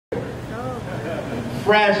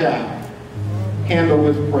Fragile, handle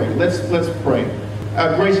with prayer. Let's pray.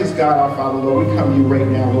 Gracious God, our Father, Lord, we come to you right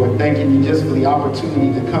now, Lord, thanking you just for the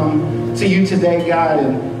opportunity to come to you today, God,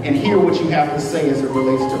 and hear what you have to say as it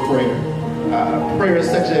relates to prayer. Prayer is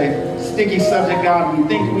such a sticky subject, God. We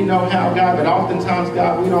think we know how, God, but oftentimes,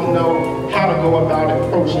 God, we don't know how to go about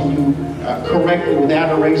approaching you correctly with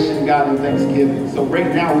adoration, God, and thanksgiving. So right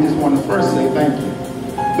now, we just want to first say thank you.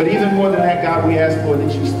 But even more than that, God, we ask, Lord,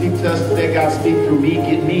 that you speak to us today. God, speak through me.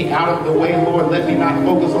 Get me out of the way, Lord. Let me not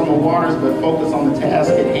focus on the waters, but focus on the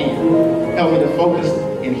task at hand. Help me to focus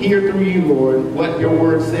and hear through you, Lord, what your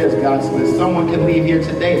word says, God, so that someone can leave here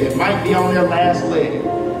today that might be on their last leg,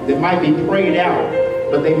 that might be prayed out,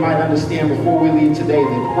 but they might understand before we leave today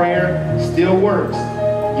that prayer still works.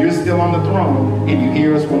 You're still on the throne, and you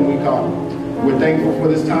hear us when we call. We're thankful for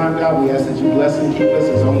this time, God. We ask that you bless and keep us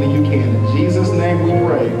as only you can. In Jesus' name we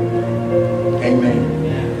pray. Amen.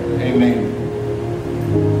 Amen.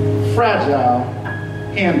 Fragile,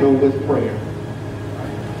 handle with prayer.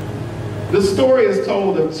 The story is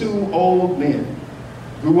told of two old men.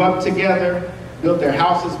 Grew up together, built their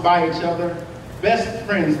houses by each other, best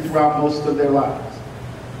friends throughout most of their lives.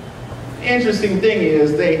 The interesting thing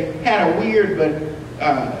is they had a weird but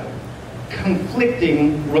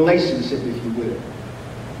conflicting relationship, if you will.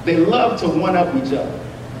 They love to one-up each other.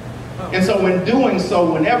 And so when doing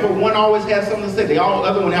so, whenever one always had something to say, the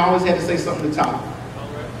other one always had to say something to top.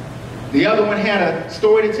 The other one had a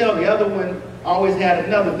story to tell, the other one always had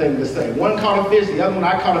another thing to say. One caught a fish, the other one,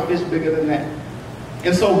 I caught a fish bigger than that.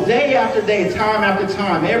 And so day after day, time after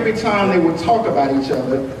time, every time they would talk about each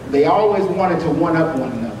other, they always wanted to one-up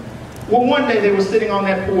one another. Well, one day they were sitting on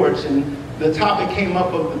that porch and the topic came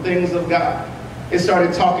up of the things of God. It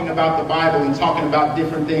started talking about the Bible and talking about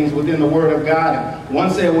different things within the Word of God. And one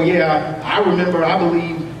said, well, yeah, I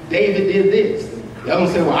believe David did this. The other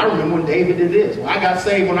one said, well, I remember when David did this. Well, I got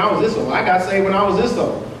saved when I was this old. I got saved when I was this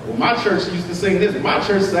old. Well, my church used to sing this. My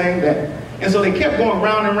church sang that. And so they kept going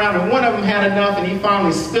round and round, and one of them had enough, and he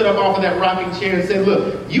finally stood up off of that rocking chair and said,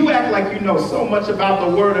 look, you act like you know so much about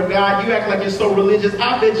the Word of God. You act like you're so religious.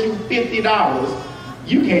 I bet you $50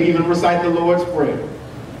 you can't even recite the Lord's Prayer.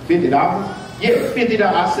 $50? Yeah, $50.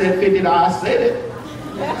 I said $50. I said it.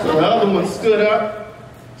 So the other one stood up,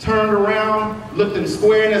 turned around, looked him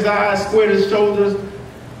square in his eyes, squared his shoulders,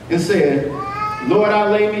 and said, Lord, I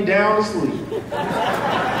lay me down to sleep.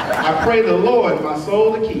 I pray the Lord my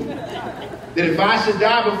soul to keep. That if I should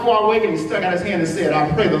die before I wake, and he stuck out his hand and said,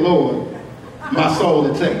 I pray the Lord my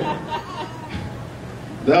soul to take.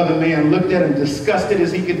 The other man looked at him, disgusted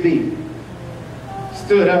as he could be,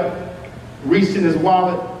 stood up, reached in his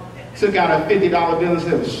wallet, took out a $50 bill and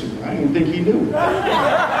said, well, shoot, I didn't think he knew.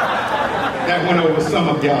 That went over some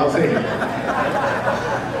of y'all's head.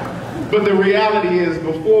 But the reality is,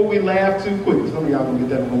 before we laugh too quickly, some of y'all gonna get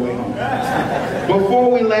that on the way home.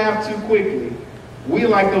 Before we laugh too quickly, we,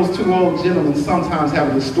 like those two old gentlemen, sometimes have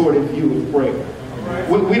a distorted view of prayer.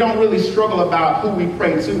 We don't really struggle about who we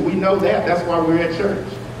pray to. We know that. That's why we're at church.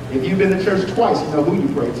 If you've been to church twice, you know who you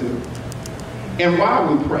pray to. And why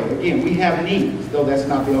we pray. Again, we have needs, though that's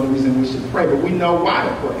not the only reason we should pray, but we know why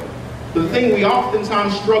to pray. The thing we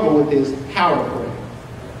oftentimes struggle with is how to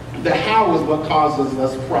pray. The how is what causes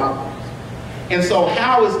us problems. And so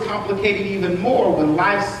how is complicated even more when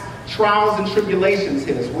life's trials and tribulations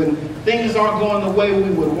hit us, when things aren't going the way we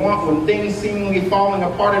would want, when things seemingly falling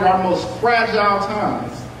apart at our most fragile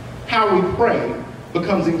times. How we pray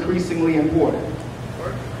becomes increasingly important.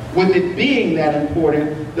 With it being that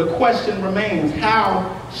important, the question remains,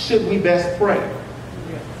 how should we best pray?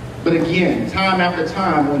 But again, time after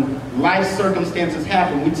time, when life circumstances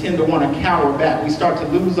happen, we tend to want to cower back. We start to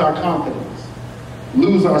lose our confidence,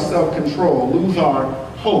 lose our self-control, lose our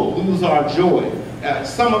hope, lose our joy.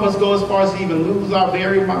 Some of us go as far as to even lose our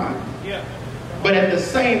very mind. But at the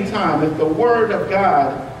same time, if the Word of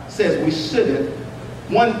God says we shouldn't,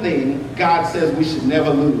 one thing God says we should never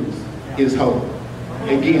lose is hope.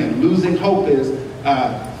 Again, losing hope is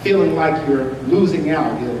feeling like you're losing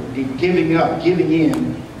out, you're giving up, giving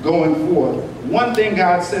in, going forth. One thing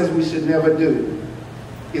God says we should never do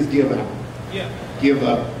is give up. Give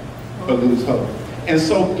up or lose hope. And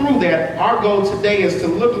so through that, our goal today is to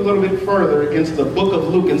look a little bit further into the book of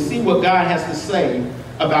Luke and see what God has to say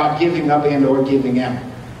about giving up and or giving out.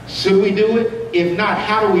 Should we do it? If not,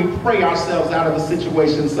 how do we pray ourselves out of a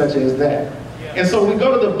situation such as that? And so we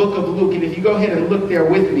go to the book of Luke, and if you go ahead and look there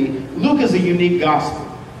with me, Luke is a unique gospel.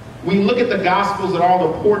 We look at the Gospels and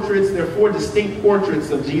all the portraits. There are 4 distinct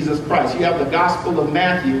portraits of Jesus Christ. You have the Gospel of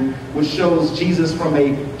Matthew, which shows Jesus from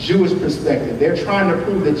a Jewish perspective. They're trying to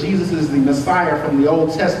prove that Jesus is the Messiah from the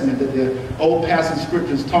Old Testament that the old passage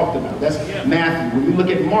scriptures talked about. That's Matthew. When we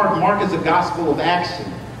look at Mark, Mark is a gospel of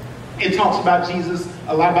action. It talks about Jesus,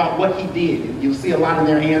 a lot about what he did. You'll see a lot in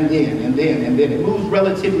there, and then. It moves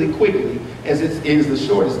relatively quickly, as it is the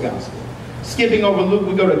shortest gospel. Skipping over Luke,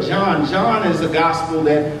 we go to John. John is a gospel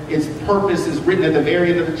that its purpose is written at the very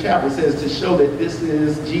end of the chapter. It says to show that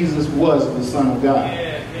Jesus was the Son of God.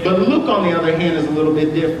 But Luke, on the other hand, is a little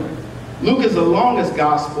bit different. Luke is the longest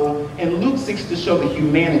gospel, and Luke seeks to show the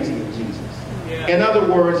humanity of Jesus. In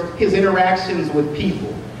other words, his interactions with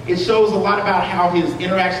people. It shows a lot about how his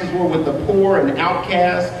interactions were with the poor and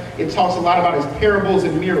outcasts. It talks a lot about his parables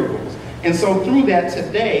and miracles. And so through that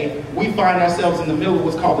today, we find ourselves in the middle of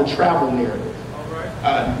what's called the travel narrative.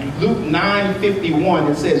 Luke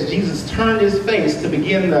 9:51, it says, Jesus turned his face to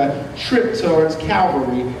begin the trip towards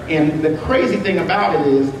Calvary. And the crazy thing about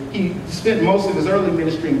it is he spent most of his early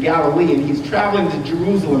ministry in Galilee, and he's traveling to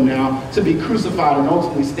Jerusalem now to be crucified and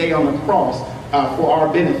ultimately stay on the cross for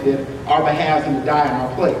our benefit, our behalf, and to die in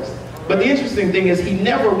our place. But the interesting thing is he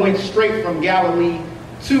never went straight from Galilee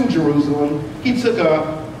to Jerusalem. He took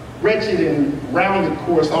a wretched and rounded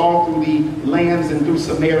course all through the lands and through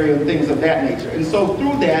Samaria and things of that nature. And so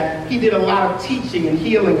through that, he did a lot of teaching and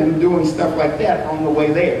healing and doing stuff like that on the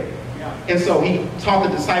way there. And so he taught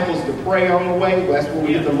the disciples to pray on the way. That's where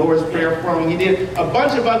we get the Lord's Prayer from. He did a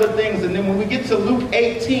bunch of other things. And then when we get to Luke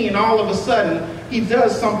 18, all of a sudden, he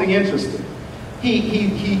does something interesting. He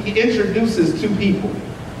introduces 2 people,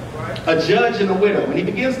 a judge and a widow. And he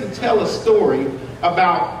begins to tell a story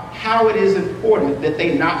about how it is important that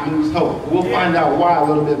they not lose hope. We'll find out why a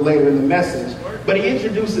little bit later in the message. But he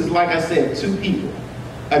introduces, like I said, 2 people,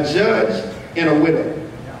 a judge and a widow.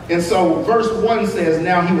 And so verse 1 says,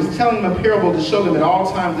 now he was telling them a parable to show them at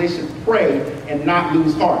all times they should pray and not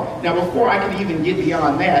lose heart. Now before I can even get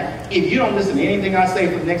beyond that, if you don't listen to anything I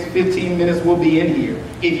say for the next 15 minutes, we'll be in here.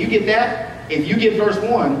 If you get that, if you get verse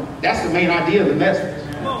 1, that's the main idea of the message.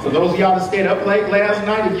 So those of y'all that stayed up late last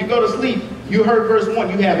night, if you go to sleep, you heard verse 1,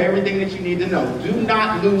 you have everything that you need to know. Do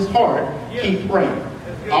not lose heart, keep praying.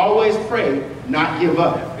 Always pray, not give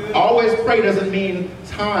up. Always pray doesn't mean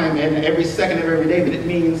time and every second of every day, but it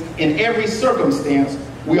means in every circumstance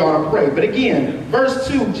we ought to pray. But again, verse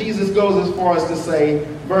 2, Jesus goes as far as to say,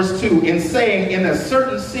 verse 2, in saying, in a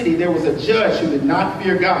certain city there was a judge who did not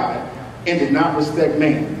fear God and did not respect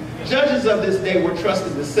man. Judges of this day were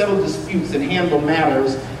trusted to settle disputes and handle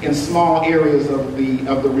matters in small areas of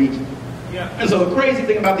the region. And so the crazy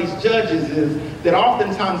thing about these judges is that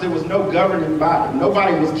oftentimes there was no governing body.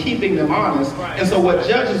 Nobody was keeping them honest. And so what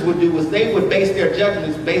judges would do is they would base their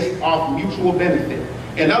judgments based off mutual benefit.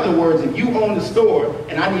 In other words, if you own the store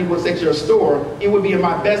and I need what's at your store, it would be in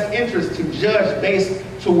my best interest to judge based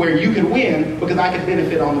to where you could win because I could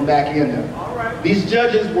benefit on the back end of it. These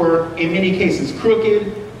judges were, in many cases,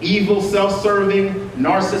 crooked, evil, self-serving,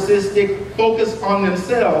 narcissistic, focused on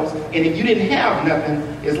themselves. And if you didn't have nothing,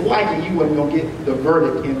 it's likely you wasn't going to get the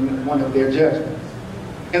verdict in one of their judgments.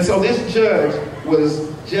 And so this judge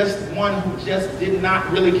was just one who just did not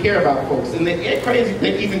really care about folks. And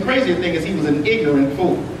the even crazier thing is he was an ignorant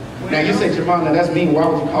fool. Now you say, Jermon, now that's mean. Why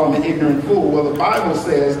would you call him an ignorant fool? Well, the Bible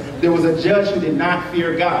says there was a judge who did not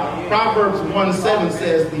fear God. Proverbs 1:7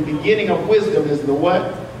 says the beginning of wisdom is the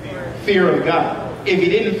what? Fear of God. If he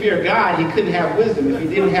didn't fear God, he couldn't have wisdom. If he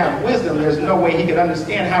didn't have wisdom, there's no way he could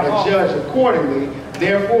understand how to judge accordingly.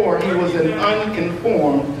 Therefore, he was an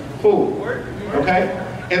uninformed fool. Okay?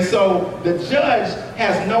 And so the judge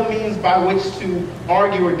has no means by which to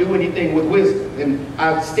argue or do anything with wisdom. And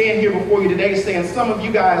I stand here before you today saying some of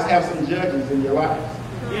you guys have some judges in your lives.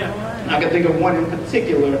 I can think of one in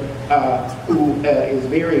particular who is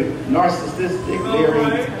very narcissistic,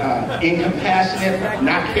 very incompassionate,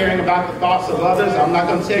 not caring about the thoughts of others. I'm not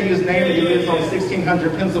going to tell you his name, but he lives on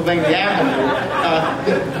 1600 Pennsylvania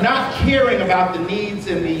Avenue. Not caring about the needs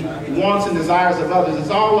and the wants and desires of others. It's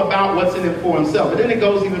all about what's in it for himself. But then it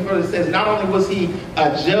goes even further. It says not only was he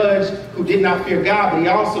a judge who did not fear God, but he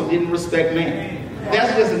also didn't respect man.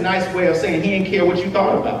 That's just a nice way of saying he didn't care what you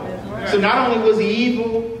thought about it. So not only was he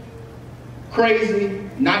evil, crazy,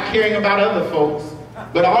 not caring about other folks,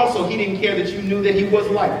 but also he didn't care that you knew that he was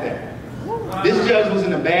like that. This judge was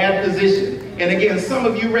in a bad position. And again, some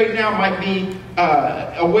of you right now might be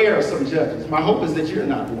aware of some judges. My hope is that you're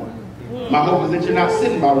not one. My hope is that you're not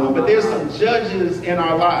sitting by one. But there's some judges in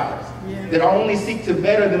our lives. that only seek to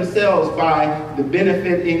better themselves by the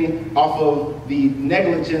benefiting off of the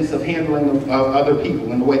negligence of handling of other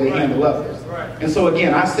people and the way they handle others. And so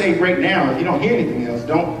again, I say right now, if you don't hear anything else,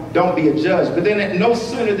 don't be a judge. But then no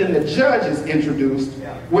sooner than the judge is introduced,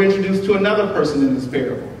 we're introduced to another person in this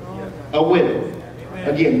parable, a widow.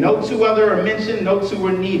 Again, no two other are mentioned, no two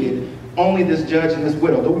are needed, only this judge and this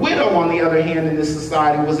widow. The widow, on the other hand, in this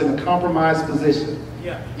society was in a compromised position.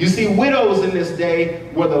 You see, widows in this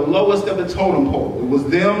day were the lowest of the totem pole. It was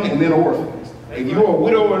them and then orphans. If you were a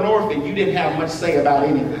widow or an orphan, you didn't have much say about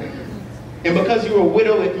anything. And because you were a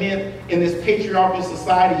widow, it meant in this patriarchal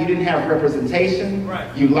society, you didn't have representation.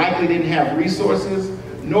 You likely didn't have resources,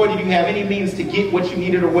 nor did you have any means to get what you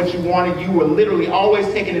needed or what you wanted. You were literally always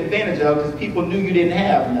taken advantage of because people knew you didn't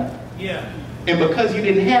have nothing. And because you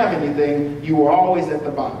didn't have anything, you were always at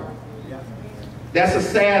the bottom. That's a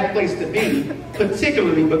sad place to be,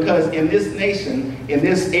 particularly because in this nation, in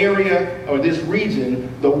this area or this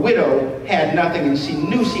region, the widow had nothing and she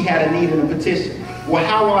knew she had a need and a petition. Well,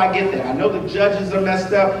 how will I get that? I know the judges are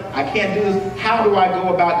messed up. I can't do this. How do I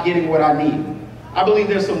go about getting what I need? I believe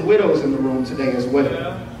there's some widows in the room today as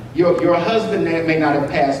well. Your husband may not have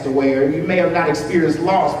passed away, or you may have not experienced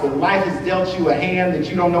loss, but life has dealt you a hand that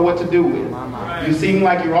you don't know what to do with. You seem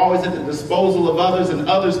like you're always at the disposal of others, and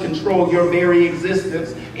others control your very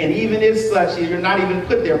existence. And even if such, you're not even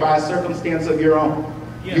put there by a circumstance of your own.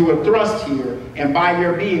 You were thrust here, and by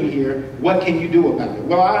your being here, what can you do about it?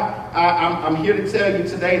 Well, I'm here to tell you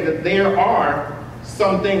today that there are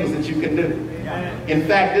some things that you can do. In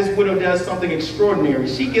fact, this widow does something extraordinary.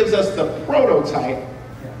 She gives us the prototype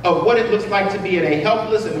of what it looks like to be in a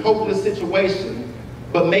helpless and hopeless situation,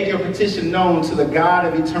 but make your petition known to the God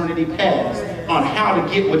of eternity past on how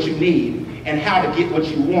to get what you need and how to get what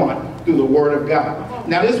you want through the Word of God.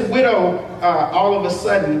 Now, this widow all of a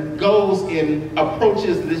sudden goes and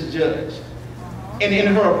approaches this judge. And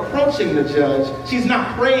in her approaching the judge, she's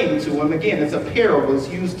not praying to him. Again, it's a parable. It's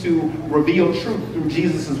used to reveal truth through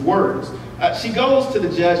Jesus' words. She goes to the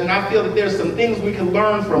judge, and I feel that there's some things we can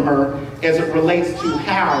learn from her as it relates to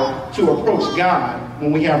how to approach God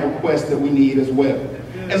when we have requests that we need as well.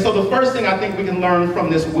 And so the first thing I think we can learn from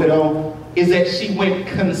this widow is that she went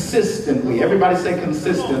consistently. Everybody say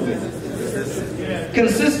consistently.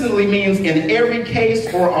 Consistently means in every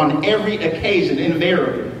case or on every occasion,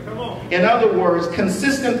 invariably. In other words,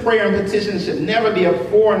 consistent prayer and petition should never be a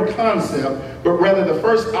foreign concept, but rather the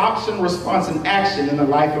first option, response, and action in the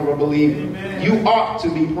life of a believer. Amen. You ought to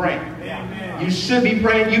be praying. Amen. You should be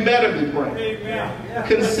praying. You better be praying. Amen.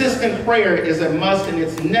 Consistent prayer is a must, and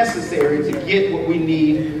it's necessary to get what we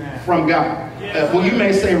need from God. Well, you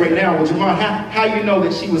may say right now, well, Jermon, how you know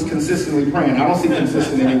that she was consistently praying? I don't see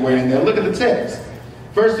consistent anywhere in there. Look at the text.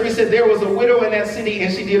 Verse 3 said, there was a widow in that city,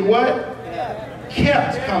 and she did what?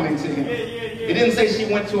 Kept coming to him. It didn't say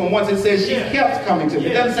she went to him once. It says she kept coming to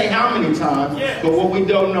him. It doesn't say how many times, but what we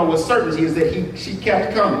don't know with certainty is that she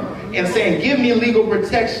kept coming and saying, give me legal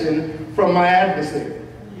protection from my adversary.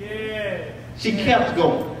 She kept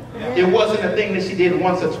going. It wasn't a thing that she did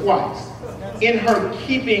once or twice. In her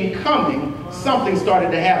keeping coming, something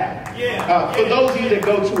started to happen. For those of you that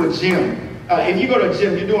go to a gym, if you go to a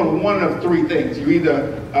gym, you're doing one of three things. You're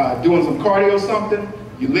either doing some cardio or something,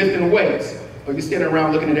 you're lifting weights, or you're standing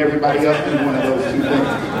around looking at everybody else doing one of those two things.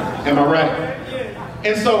 Am I right?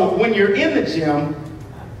 And so when you're in the gym,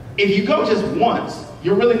 if you go just once,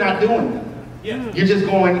 you're really not doing nothing. You're just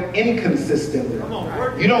going inconsistently.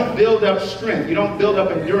 You don't build up strength. You don't build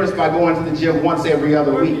up endurance by going to the gym once every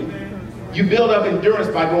other week. You build up endurance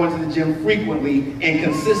by going to the gym frequently and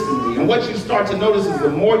consistently. And what you start to notice is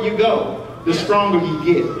the more you go, the stronger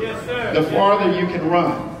you get. The farther you can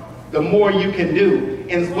run. The more you can do.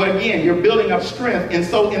 And again, you're building up strength. And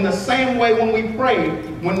so in the same way when we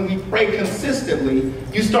pray consistently,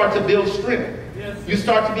 you start to build strength. You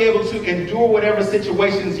start to be able to endure whatever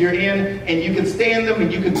situations you're in, and you can stay in them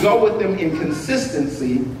and you can go with them in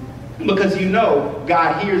consistency because you know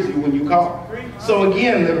God hears you when you call. So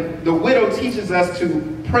again, the widow teaches us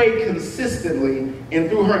to pray consistently, and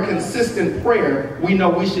through her consistent prayer, we know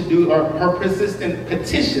we should do her persistent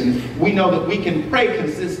petition. We know that we can pray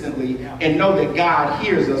consistently and know that God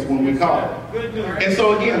hears us when we call. And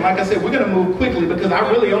so again, like I said, we're going to move quickly because I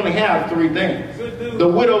really only have three things. The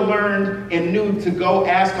widow learned and knew to go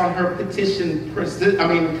ask on her petition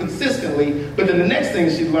consistently, but then the next thing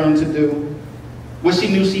she learned to do was she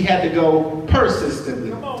knew she had to go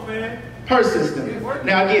persistently. Come on, man. Persistently.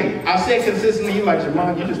 Now again, I said consistently, you're like,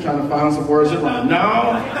 Jermon, you're just trying to find some words around.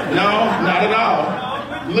 No, not at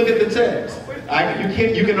all. Look at the text.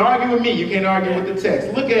 You can argue with me, you can't argue with the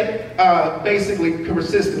text. Look at basically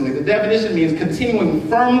persistently. The definition means continuing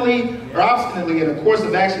firmly or obstinately in a course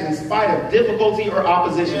of action in spite of difficulty or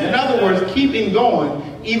opposition. In other words, keeping going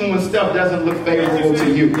even when stuff doesn't look favorable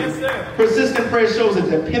to you. Persistent prayer shows a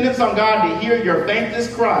dependence on God to hear your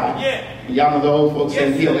faintest cry. Y'all know the old folks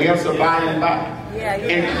say he'll answer by and by.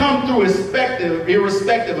 And come through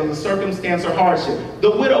irrespective of the circumstance or hardship.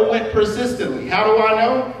 The widow went persistently. How do I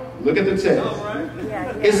know? Look at the text.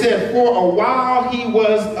 It said, for a while he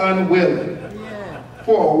was unwilling.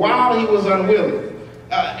 For a while he was unwilling.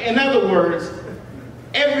 In other words,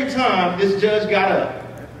 every time this judge got up,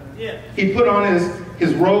 he put on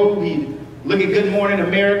his robe, he'd look at Good Morning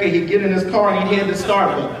America, he'd get in his car and he'd head to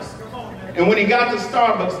Starbucks. And when he got to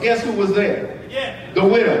Starbucks, guess who was there? The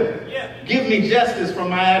widow. Give me justice from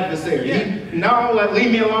my adversary.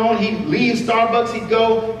 Leave me alone. He'd leave Starbucks. He'd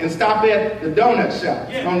go and stop at the donut shop.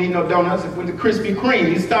 Don't need no donuts. With the Krispy Kreme,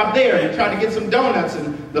 he'd stop there and try to get some donuts.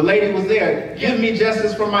 And the lady was there. Give me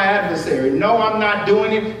justice from my adversary. No, I'm not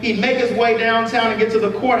doing it. He'd make his way downtown and get to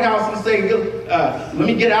the courthouse and say, let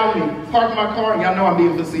me get out and park my car. Y'all know I'm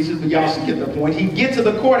being facetious, but y'all should get the point. He'd get to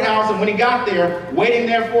the courthouse, and when he got there, waiting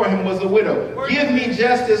there for him was the widow. Give me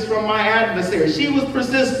justice from my adversary. She was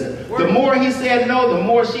persistent. The more he said no, the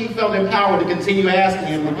more she felt empowered to continue asking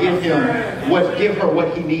him to give her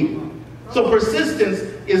what he needed. So persistence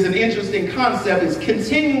is an interesting concept. It's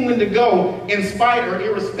continuing to go in spite or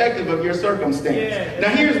irrespective of your circumstance.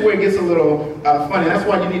 Now here's where it gets a little funny. That's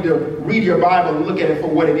why you need to read your Bible and look at it for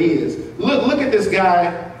what it is. Look at this guy,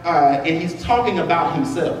 and he's talking about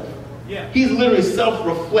himself. He's literally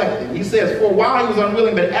self-reflecting. He says, for a while he was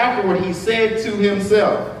unwilling, but afterward he said to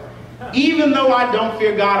himself, even though I don't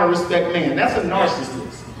fear God or respect man. That's a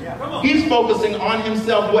narcissist. He's focusing on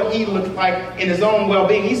himself, what he looks like in his own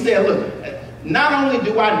well-being. He said, look, not only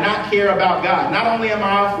do I not care about God, not only am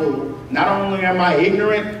I a fool, not only am I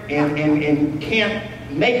ignorant and can't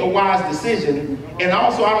make a wise decision, and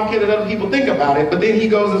also I don't care that other people think about it, but then he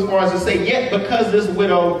goes as far as to say, yet because this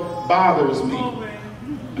widow bothers me.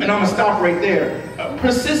 And I'm going to stop right there.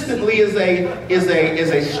 Persistently is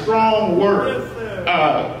a strong word.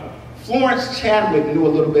 Florence Chadwick knew a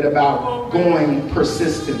little bit about going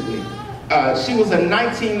persistently. She was a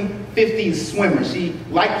 1950s swimmer. She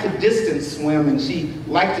liked to distance swim, and she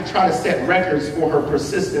liked to try to set records for her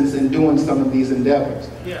persistence in doing some of these endeavors.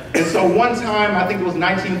 And so one time, I think it was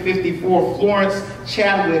 1954, Florence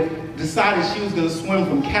Chadwick decided she was going to swim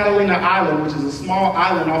from Catalina Island, which is a small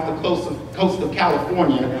island off the coast of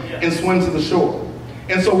California, and swim to the shore.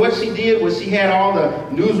 And so what she did was she had all the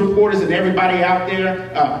news reporters and everybody out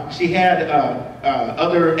there. She had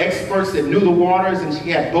other experts that knew the waters, and she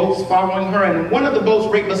had boats following her. And one of the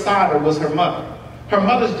boats right beside her was her mother. Her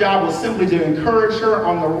mother's job was simply to encourage her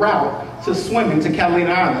on the route to swimming to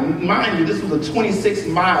Catalina Island. Mind you, this was a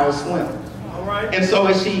 26-mile swim. And so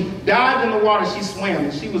as she dived in the water, she swam,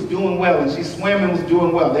 and she was doing well, and she swam and was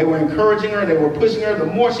doing well. They were encouraging her, they were pushing her. The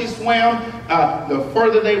more she swam, the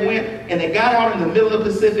further they went, and they got out in the middle of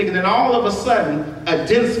the Pacific, and then all of a sudden, a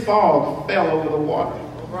dense fog fell over the water.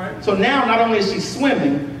 So now, not only is she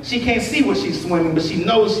swimming, she can't see what she's swimming, but she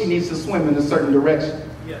knows she needs to swim in a certain direction.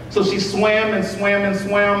 So she swam and swam and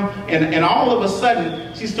swam, and all of a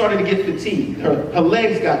sudden, she started to get fatigued. Her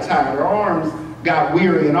legs got tired, her arms got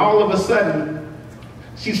weary, and all of a sudden,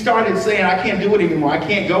 she started saying, I can't do it anymore. I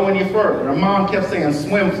can't go any further. Her mom kept saying,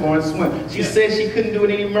 swim, Florence, swim. She said she couldn't do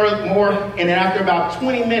it anymore, and then after about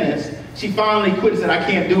 20 minutes, she finally quit and said, I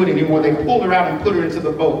can't do it anymore. They pulled her out and put her into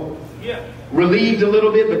the boat. Relieved a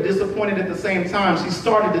little bit, but disappointed at the same time, she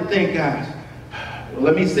started to think, gosh,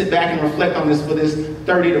 let me sit back and reflect on this for this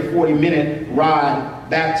 30 to 40 minute ride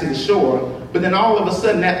back to the shore. But then all of a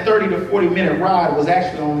sudden, that 30 to 40 minute ride was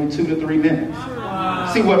actually only 2 to 3 minutes.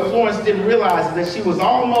 See, what Florence didn't realize is that she was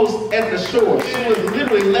almost at the shore. She was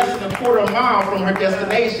literally less than a quarter mile from her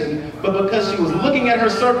destination, but because she was looking at her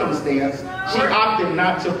circumstance, she opted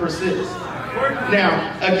not to persist.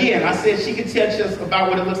 Now, again, I said she could teach us about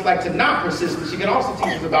what it looks like to not persist, but she can also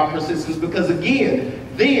teach us about persistence because, again,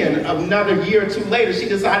 then another year or two later, she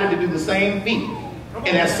decided to do the same feat.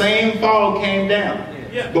 And that same fog came down.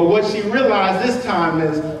 But what she realized this time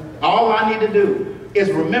is, all I need to do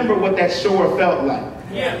is remember what that shore felt like.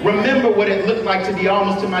 Remember what it looked like to be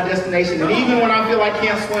almost to my destination. And even when I feel I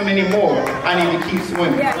can't swim anymore, I need to keep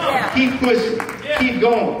swimming. Keep pushing. keep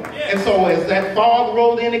going. And so as that fog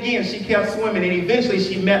rolled in again, she kept swimming, and eventually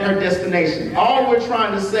she met her destination. All we're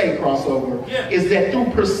trying to say, crossover, is that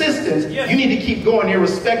through persistence, you need to keep going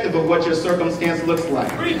irrespective of what your circumstance looks like.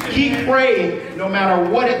 Keep praying no matter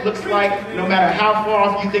what it looks like, no matter how far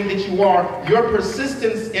off you think that you are. Your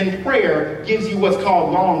persistence in prayer gives you what's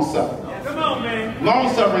called long-suffering. Come on, man.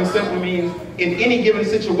 Long-suffering simply means in any given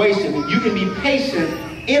situation, you can be patient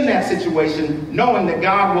in that situation, knowing that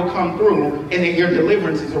God will come through and that your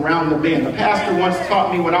deliverance is around the bend. A pastor once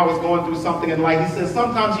taught me when I was going through something in life, he says,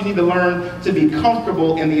 sometimes you need to learn to be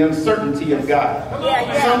comfortable in the uncertainty of God.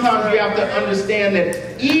 Sometimes you have to understand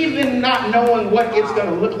that even not knowing what it's going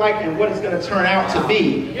to look like and what it's going to turn out to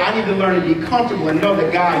be, I need to learn to be comfortable and know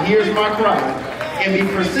that God hears my cry and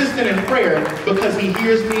be persistent in prayer because he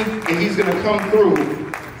hears me and he's going to come through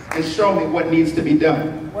and show me what needs to be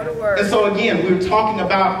done. What a word. And so again, we were talking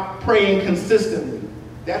about praying consistently.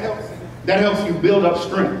 That helps you build up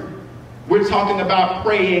strength. We're talking about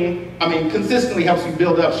praying, consistently helps you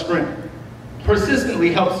build up strength.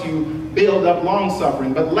 Persistently helps you build up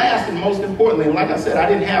long-suffering. But last and most importantly, and like I said, I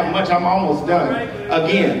didn't have much, I'm almost done.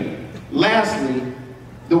 Again, lastly,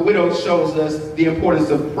 the widow shows us the importance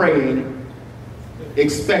of praying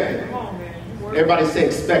expectantly. Everybody say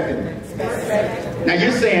expectantly. Now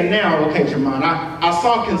you're saying now, okay, Jermon, I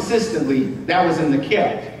saw consistently, that was in the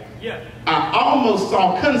kept. I almost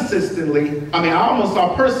saw consistently, I almost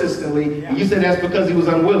saw persistently, and you said that's because he was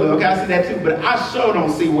unwilling. Okay, I see that too, but I sure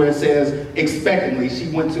don't see where it says expectantly.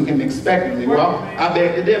 She went to him expectantly. Well, I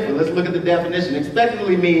beg to differ. Let's look at the definition.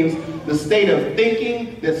 Expectantly means the state of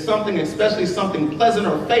thinking that something, especially something pleasant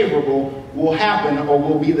or favorable, will happen or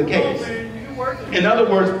will be the case. In other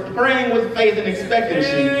words, praying with faith and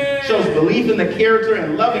expectancy shows belief in the character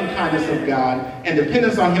and loving kindness of God and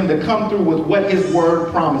dependence on him to come through with what his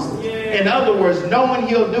word promises. In other words, knowing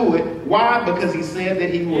he'll do it. Why? Because he said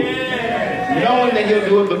that he would. Knowing that he'll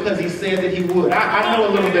do it because he said that he would. I know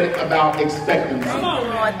a little bit about expectancy.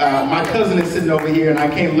 My cousin is sitting over here, and I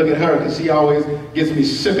can't look at her because she always gets me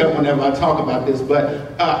shook up whenever I talk about this.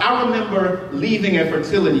 But I remember leaving a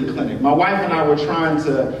fertility clinic. My wife and I were trying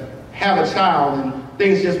to have a child, and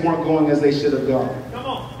things just weren't going as they should have gone.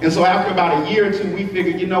 And so after about a year or two, we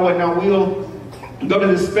figured, you know what, now we'll go to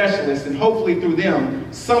this specialist, and hopefully through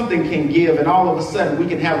them, something can give, and all of a sudden, we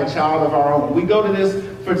can have a child of our own. We go to this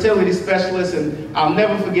fertility specialist, and I'll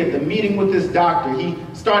never forget the meeting with this doctor. He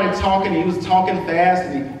started talking, he was talking fast,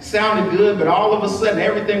 and he sounded good, but all of a sudden,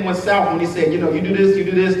 everything went south when he said, you know, you do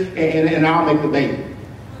this, and I'll make the baby.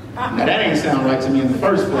 Now that ain't sound right to me in the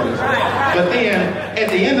first place. But then, at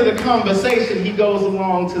the end of the conversation, he goes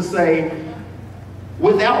along to say,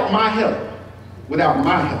 without my help, without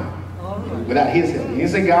his help. He didn't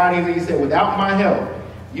say God, he said, without my help,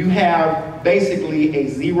 you have basically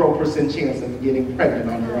a 0% chance of getting pregnant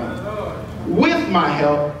on your own. With my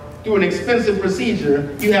help, through an expensive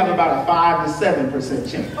procedure, you have about a 5 to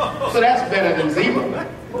 7% chance. So that's better than 0.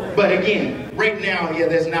 But again, right now,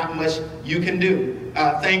 there's not much you can do.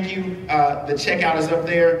 Thank you. The checkout is up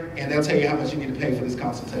there, and they'll tell you how much you need to pay for this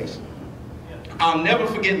consultation. I'll never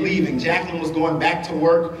forget leaving. Jacqueline was going back to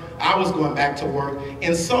work. I was going back to work.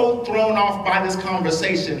 And so thrown off by this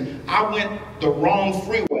conversation, I went the wrong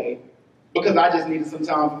freeway because I just needed some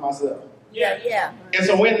time for myself. And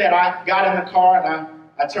so in that, I got in the car and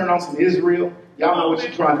I turned on some Israel. Y'all know what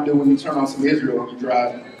you're trying to do when you turn on some Israel when you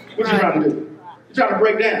drive. What you trying to do? You're trying to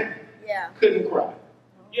break down. Couldn't cry.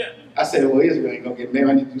 I said, well, Israel ain't gonna get married.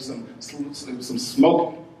 I need to do some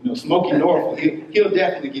smoking. You know, Smokey Norfolk, he'll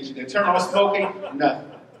definitely get you there. Turn on Smokey,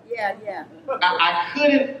 nothing. I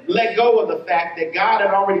couldn't let go of the fact that God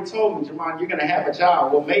had already told me, Jermon, you're going to have a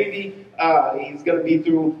child. Well, maybe he's going to be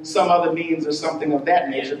through some other means or something of that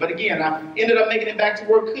nature. But again, I ended up making it back to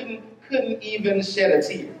work, couldn't even shed a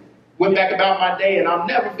tear. Went back about my day, and I'll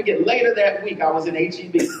never forget, later that week, I was in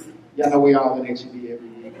HEB. Y'all know we all in HEB every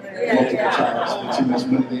week. Multiple times, spend too much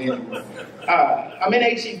money there anyway. I'm in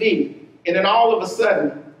HEB, and then all of a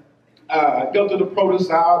sudden, go through the produce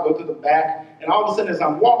aisle, go through the back, and all of a sudden as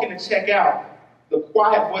I'm walking to check out, the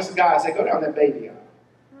quiet voice of God said, go down that baby aisle.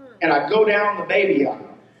 And I go down the baby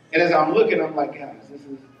aisle, and as I'm looking, I'm like, guys,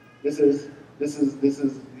 this is,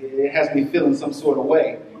 it has me feeling some sort of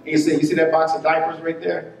way. And he said, you see that box of diapers right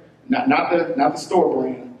there? Not the store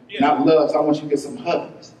brand, not Love's. I want you to get some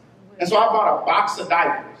Huggies. And so I bought a box of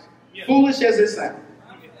diapers. Foolish as it sounds.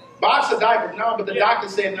 Box of diapers, no, but the doctor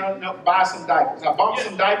said, no, buy some diapers. I bought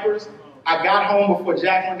some diapers. I got home before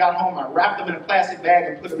Jacqueline got home. I wrapped them in a plastic bag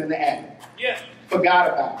and put them in the attic. Forgot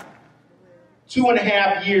about it.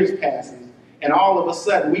 2.5 years passes, and all of a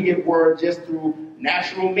sudden we get word just through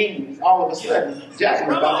natural means, all of a sudden,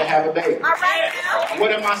 Jasmine's about to have a baby.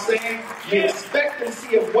 What am I saying? The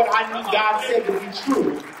expectancy of what I knew God said to be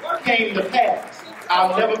true came to pass.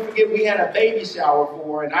 I'll never forget, we had a baby shower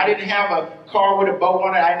for her, and I didn't have a car with a bow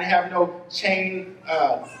on it. I didn't have no chain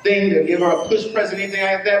thing to give her a push present, anything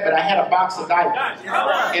like that, but I had a box of diapers.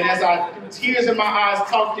 And as I, through tears in my eyes,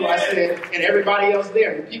 talked to her, I said, and everybody else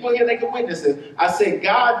there, the people here, they can witness it, I said,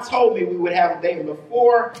 God told me we would have a baby.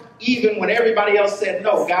 Before, even when everybody else said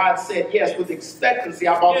no, God said yes. With expectancy,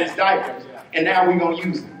 I bought these diapers. And now we're going to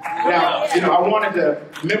use them. Now, I wanted to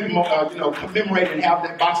commemorate and have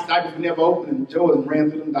that box of diapers we never opened, and Joe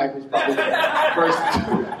ran through them diapers probably the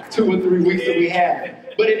first 2 or 3 weeks that we had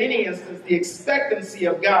it. But in any instance, the expectancy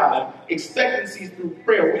of God, expectancy through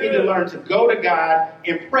prayer, we need to learn to go to God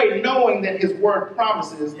and pray knowing that His Word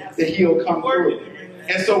promises that He'll come through.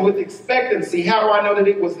 And so with expectancy, how do I know that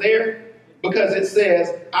it was there? Because it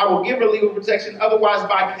says, I will give her legal protection, otherwise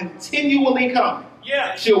by continually coming.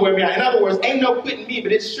 She'll wear me out. In other words, ain't no quitting me,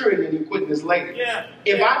 but it's sure that you quitting this lady.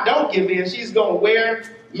 If I don't give in, she's going to wear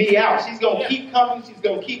me out. She's going to keep coming. She's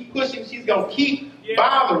going to keep pushing. She's going to keep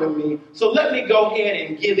bothering me. So let me go ahead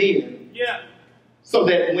and give in. So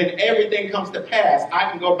that when everything comes to pass,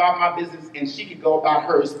 I can go about my business and she can go about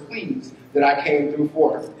hers, please, that I came through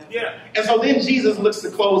for her. And so then Jesus looks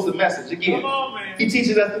to close the message. Again, He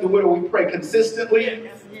teaches us through the widow we pray consistently,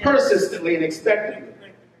 persistently, and expectantly.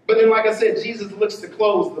 But then, like I said, Jesus looks to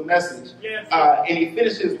close the message, and He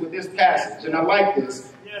finishes with this passage. And I like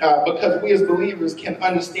this because we as believers can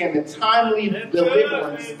understand that timely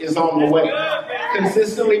deliverance is on the way.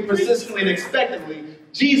 Consistently, persistently, and expectantly,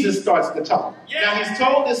 Jesus starts to talk. Now, He's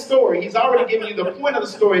told this story. He's already given you the point of the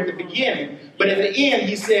story at the beginning. But at the end,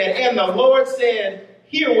 He said, and the Lord said,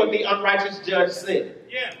 hear what the unrighteous judge said.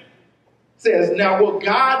 Says, now will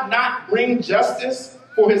God not bring justice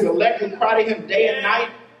for His elect who cry to Him day and night?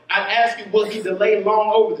 I ask you, will He delay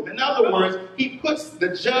long over them? In other words, He puts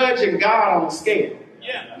the judge and God on the scale.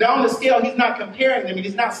 Now on the scale, He's not comparing them.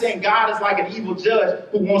 He's not saying God is like an evil judge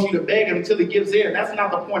who wants you to beg Him until He gives in. That's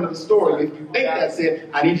not the point of the story. If you think that's it,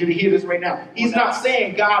 I need you to hear this right now. He's not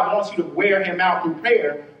saying God wants you to wear Him out through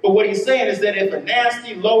prayer. But what He's saying is that if a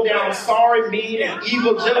nasty, low-down, sorry, mean, and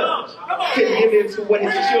evil judge can give in to what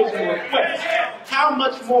His children request, how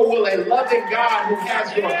much more will a loving God who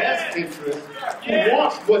has your best interest, who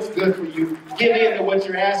wants what's good for you, give in to what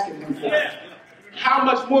you're asking Him for? How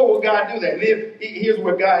much more will God do that? And then here's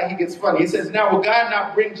where He gets funny. He says, now will God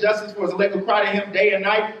not bring justice for His elect who cry to Him day and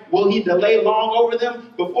night? Will He delay long over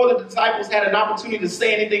them? Before the disciples had an opportunity to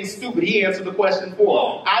say anything stupid, He answered the question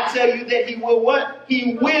for them. I tell you that He will what?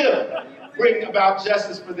 He will bring about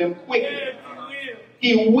justice for them quickly.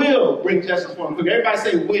 He will bring justice for them quickly. Everybody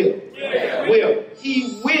say will. Will.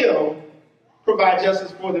 He will provide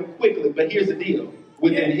justice for them quickly. But here's the deal.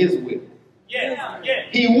 Within His will.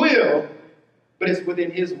 He will, but it's within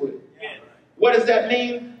His will. What does that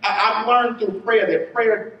mean? I've learned through prayer that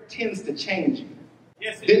prayer tends to change you.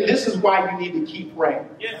 This is why you need to keep praying.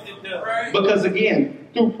 Because again,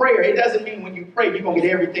 through prayer, it doesn't mean when you pray you're going to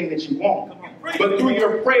get everything that you want. But through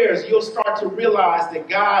your prayers, you'll start to realize that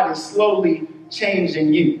God is slowly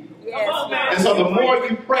changing you. And so the more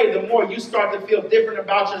you pray, the more you start to feel different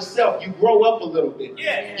about yourself. You grow up a little bit.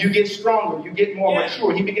 You get stronger. You get more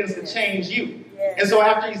mature. He begins to change you. And so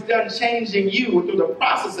after He's done changing you, through the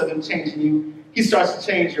process of Him changing you, He starts to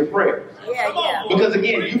change your prayer. Because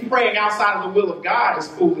again, you praying outside of the will of God is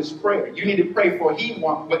foolish prayer. You need to pray for what He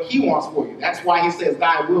wants for you. That's why He says,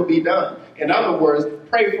 thy will be done. In other words,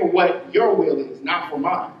 pray for what your will is, not for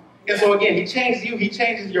mine. And so again, He changes you, He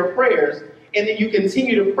changes your prayers, and then you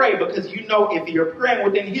continue to pray because you know if you're praying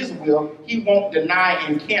within His will, He won't deny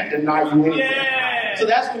and can't deny you anything. So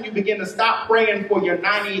that's when you begin to stop praying for your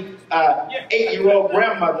 98-year-old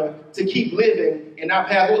grandmother to keep living and not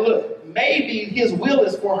pass. Well, look, maybe His will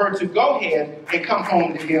is for her to go ahead and come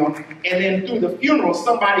home to Him, and then through the funeral,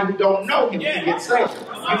 somebody who don't know Him can get saved.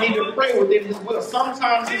 You need to pray within His will.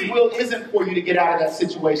 Sometimes His will isn't for you to get out of that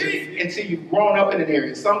situation until you've grown up in an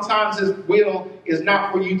area. Sometimes His will is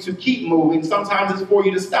not for you to keep moving. Sometimes it's for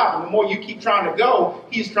you to stop. And the more you keep trying to go,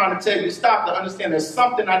 He's trying to tell you to stop, to understand there's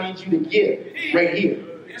something I need you to give right here.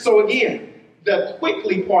 So again, the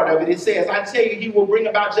quickly part of it, it says, I tell you, He will bring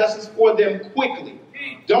about justice for them quickly.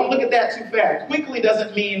 Don't look at that too fast. Quickly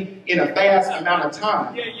doesn't mean in a fast amount of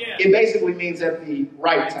time. It basically means at the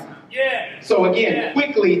right time. So again,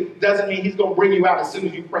 quickly doesn't mean He's going to bring you out as soon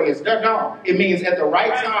as you pray. No, it means at the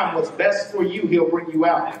right time, what's best for you, He'll bring you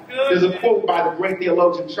out. There's a quote by the great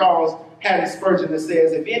theologian Charles Haddon Spurgeon that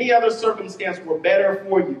says, if any other circumstance were better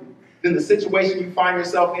for you than the situation you find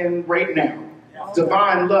yourself in right now,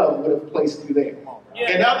 divine love would have placed you there.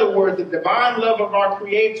 In other words, the divine love of our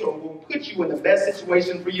Creator will put you in the best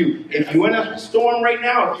situation for you. If you're in a storm right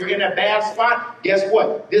now, if you're in a bad spot, guess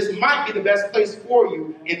what? This might be the best place for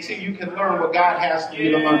you until you can learn what God has for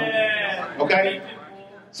you to learn. Okay?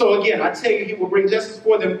 So again, I tell you, He will bring justice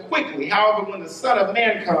for them quickly. However, when the Son of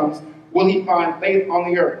Man comes, will He find faith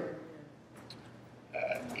on the earth?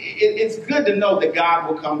 It's good to know that God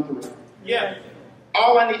will come through.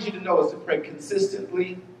 All I need you to know is to pray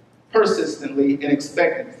consistently, persistently, and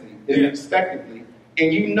expectantly,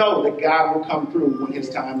 and you know that God will come through when His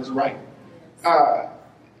time is right.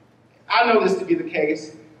 I know this to be the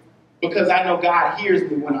case because I know God hears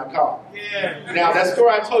me when I call. Now, that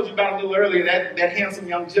story I told you about a little earlier, that handsome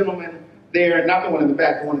young gentleman there, not the one in the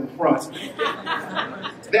back, the one in the front,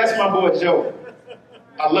 that's my boy Joe.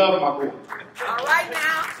 I love my boy. All right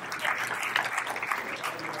now.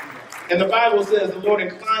 And the Bible says the Lord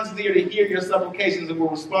inclines His ear to hear your supplications and will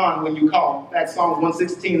respond when you call. In fact, Psalm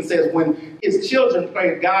 116 says when His children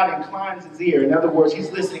pray, God inclines His ear. In other words,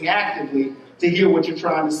 He's listening actively to hear what you're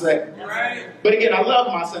trying to say. Right. But again, I love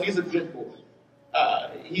my son. He's a good boy.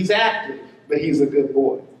 He's active, but he's a good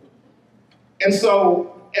boy. And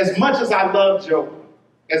so, as much as I love Joe,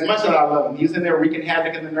 as much as I love him, he's in there wreaking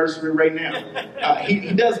havoc in the nursery right now.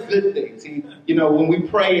 He does good things. When we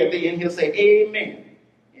pray at the end, he'll say, "Amen."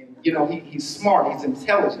 He's smart, he's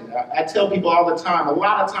intelligent. I tell people all the time, a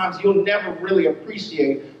lot of times you'll never really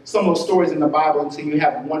appreciate some of those stories in the Bible until you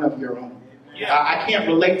have one of your own. I can't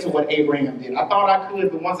relate to what Abraham did. I thought I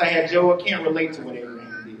could, but once I had Joe, I can't relate to what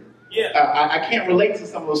Abraham did. I can't relate to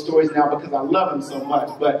some of those stories now because I love him so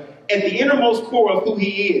much. But at the innermost core of who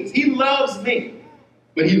he is, he loves me,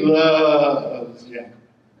 but he loves Jack.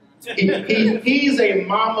 He's a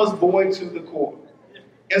mama's boy to the core.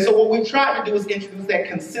 And so what we try to do is introduce that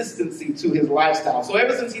consistency to his lifestyle. So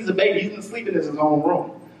ever since he's a baby, he's been sleeping in his own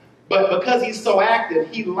room. But because he's so active,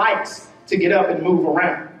 he likes to get up and move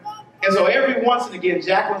around. And so every once and again,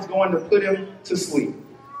 Jacqueline's going to put him to sleep.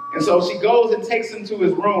 And so she goes and takes him to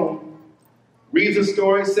his room, reads a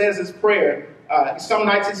story, says his prayer. Some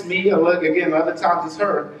nights it's me, again, other times it's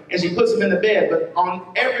her. And she puts him in the bed. But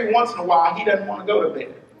every once in a while, he doesn't want to go to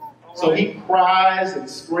bed. So he cries and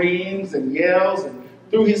screams and yells, and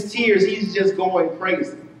through his tears, he's just going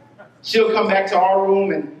crazy. She'll come back to our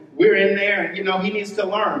room, and we're in there, and, he needs to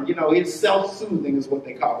learn. It's self-soothing is what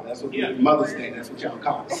they call it. That's what Mother's Day, that's what y'all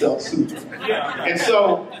call it, self-soothing. And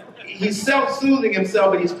so he's self-soothing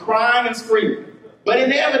himself, and he's crying and screaming. But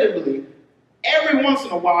inevitably, every once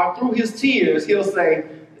in a while, through his tears, he'll say,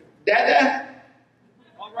 "Dada."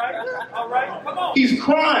 All right, come on. He's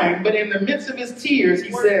crying, but in the midst of his tears,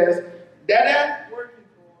 he says, "Dada."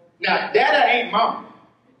 Now, Dada ain't mama.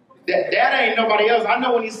 Dada ain't nobody else. I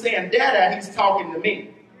know when he's saying Dada, he's talking to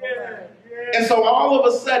me. And so all of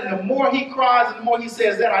a sudden, the more he cries and the more he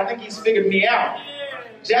says that, I think he's figured me out.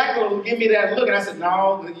 Jacqueline will give me that look, and I said,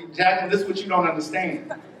 "No, Jacqueline, this is what you don't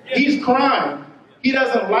understand." He's crying. He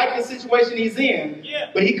doesn't like the situation he's in,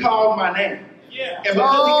 but he called my name. And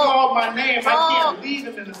because he called my name, I can't leave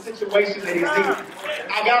him in the situation that he's in.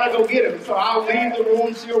 I gotta go get him. So I'll leave the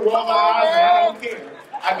room, she'll roll my eyes, and I don't care.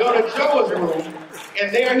 I go to Joe's room,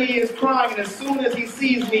 and there he is crying, and as soon as he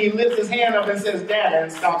sees me, he lifts his hand up and says, "Dada,"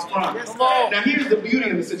 and stops crying. Now here's the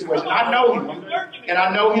beauty of the situation. I know him, and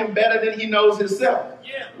I know him better than he knows himself.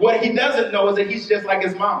 What he doesn't know is that he's just like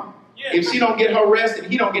his mom. If she don't get her rest and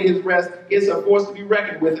he don't get his rest, it's a force to be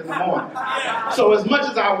reckoned with in the morning. So as much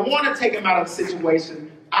as I want to take him out of the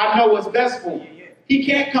situation, I know what's best for him. He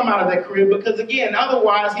can't come out of that crib because, again,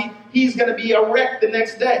 otherwise he's going to be a wreck the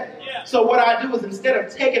next day. So what I do is instead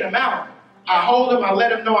of taking him out, I hold him, I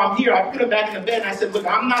let him know I'm here, I put him back in the bed, and I said, "Look,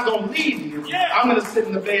 I'm not going to leave you. I'm going to sit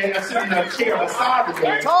in the bed, I sit in the chair beside the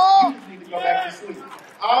bed. You just need to go back to sleep."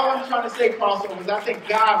 All I'm trying to say, crossover, is I think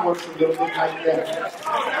God works a little bit like that.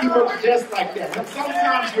 He works just like that. And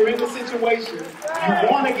sometimes you're in a situation, you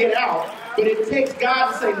want to get out, but it takes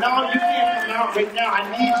God to say, "No, you can't come out right now. I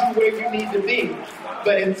need you where you need to be.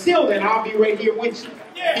 But until then, I'll be right here with you."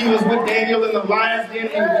 He was with Daniel in the lion's den.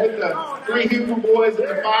 He was with the 3 Hebrew boys in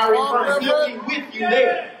the fiery furnace. He'll be with you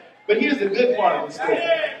there. But here's the good part of the story.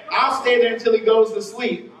 I'll stay there until he goes to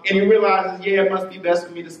sleep, and he realizes, it must be best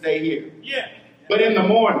for me to stay here. But in the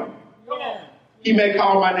morning, he may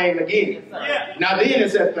call my name again. Now then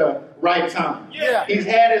it's at the right time. He's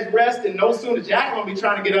had his rest, and no sooner Jacqueline will be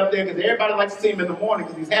trying to get up there because everybody likes to see him in the morning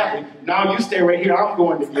because he's happy. Now you stay right here, I'm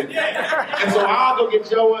going to get him. And so I'll go get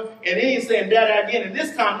Joa, and then he's saying Dada again. And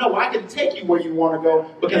this time, no, I can take you where you want to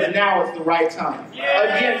go because now it's the right time.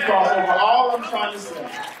 Again, crossover, all I'm trying to say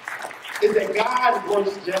is that God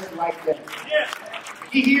works just like that.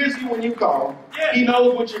 He hears you when you call. He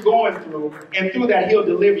knows what you're going through. And through that, he'll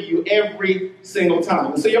deliver you every single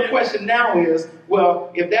time. And so your question now is,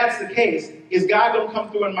 well, if that's the case, is God going to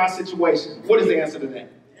come through in my situation? What is the answer to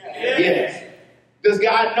that? Yes. Does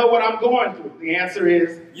God know what I'm going through? The answer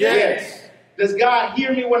is yes. Does God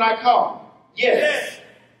hear me when I call? Yes.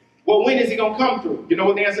 Well, when is he going to come through? You know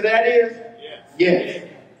what the answer to that is? Yes.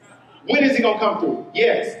 When is he going to come through?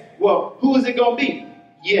 Yes. Well, who is it going to be?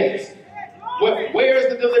 Yes. Where is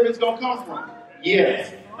the deliverance going to come from?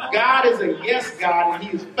 Yes. God is a yes God, and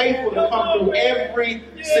he is faithful to come through every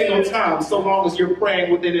single time, so long as you're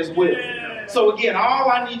praying within his will. So again,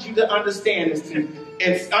 all I need you to understand is to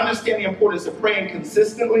understand the importance of praying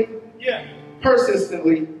consistently,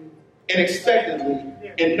 persistently, and expectantly,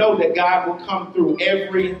 and know that God will come through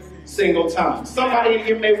every single time. Somebody in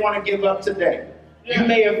here may want to give up today. You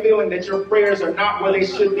may have feeling that your prayers are not where they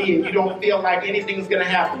should be, and you don't feel like anything's going to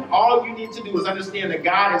happen. All you need to do is understand that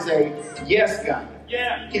God is a yes God.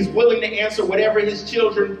 He's willing to answer whatever his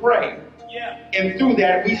children pray. And through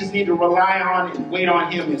that, we just need to rely on and wait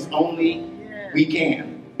on him as only we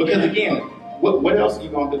can. Because again, what else are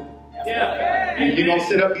you going to do? You're going to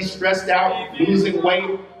sit up, be stressed out, losing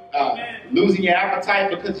weight, losing your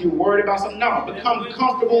appetite because you're worried about something? No, become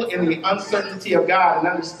comfortable in the uncertainty of God and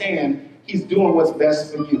understand he's doing what's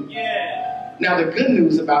best for you. Now, the good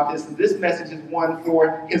news about this message is one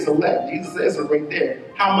for his elect. Jesus says it right there.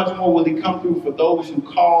 How much more will he come through for those who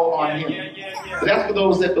call on him? But that's for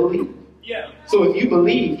those that believe. So if you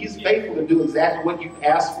believe, he's faithful to do exactly what you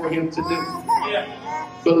asked for him to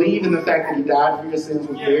do. Believe in the fact that he died for your sins,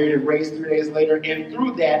 was buried, and raised 3 days later. And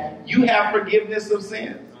through that, you have forgiveness of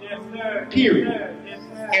sins. Period.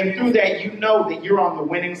 And through that, you know that you're on the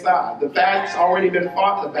winning side. The fight's already been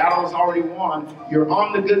fought. The battle is already won. You're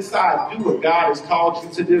on the good side. Do what God has called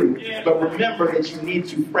you to do. But remember that you need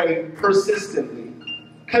to pray persistently,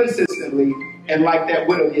 consistently, and like that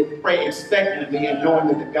widow did, pray expectantly, and knowing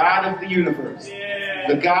that the God of the universe,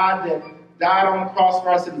 the God that died on the cross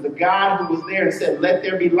for us, and the God who was there and said, let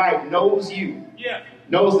there be light, knows you.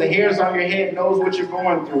 Knows the hairs on your head, knows what you're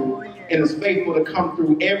going through, and is faithful to come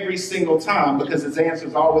through every single time, because his answer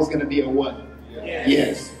is always going to be a what?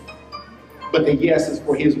 Yes. But the yes is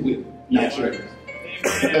for his will, not yours.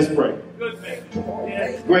 Let's pray.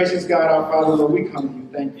 Gracious God, our Father, Lord, we come to you.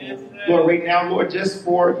 Thank you. Lord, right now, Lord, just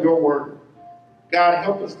for your word. God,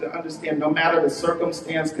 help us to understand, no matter the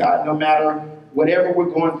circumstance, God, no matter whatever we're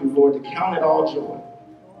going through, Lord, to count it all joy.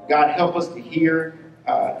 God, help us to hear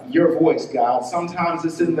your voice, God. Sometimes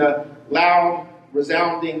it's in the loud,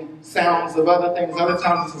 resounding sounds of other things. Other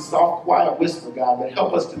times it's a soft, quiet whisper, God. But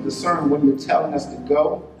help us to discern when you're telling us to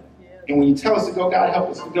go. And when you tell us to go, God, help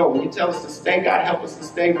us to go. When you tell us to stay, God, help us to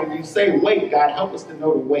stay. When you say wait, God, help us to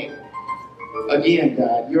know to wait. Again,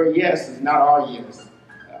 God, your yes is not our yes.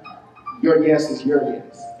 Your yes is your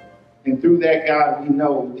yes. And through that, God, we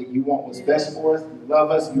know that you want what's best for us. You love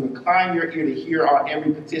us. You incline your ear to hear our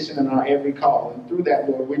every petition and our every call. And through that,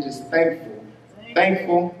 Lord, we're just thankful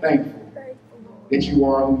that you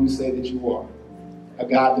are who you say that you are. A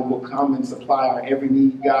God that will come and supply our every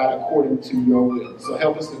need, God, according to your will. So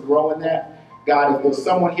help us to grow in that. God, if there's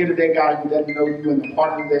someone here today, God, who doesn't know you and the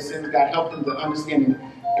pardon of their sins, God, help them to understand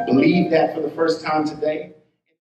and believe that for the first time today.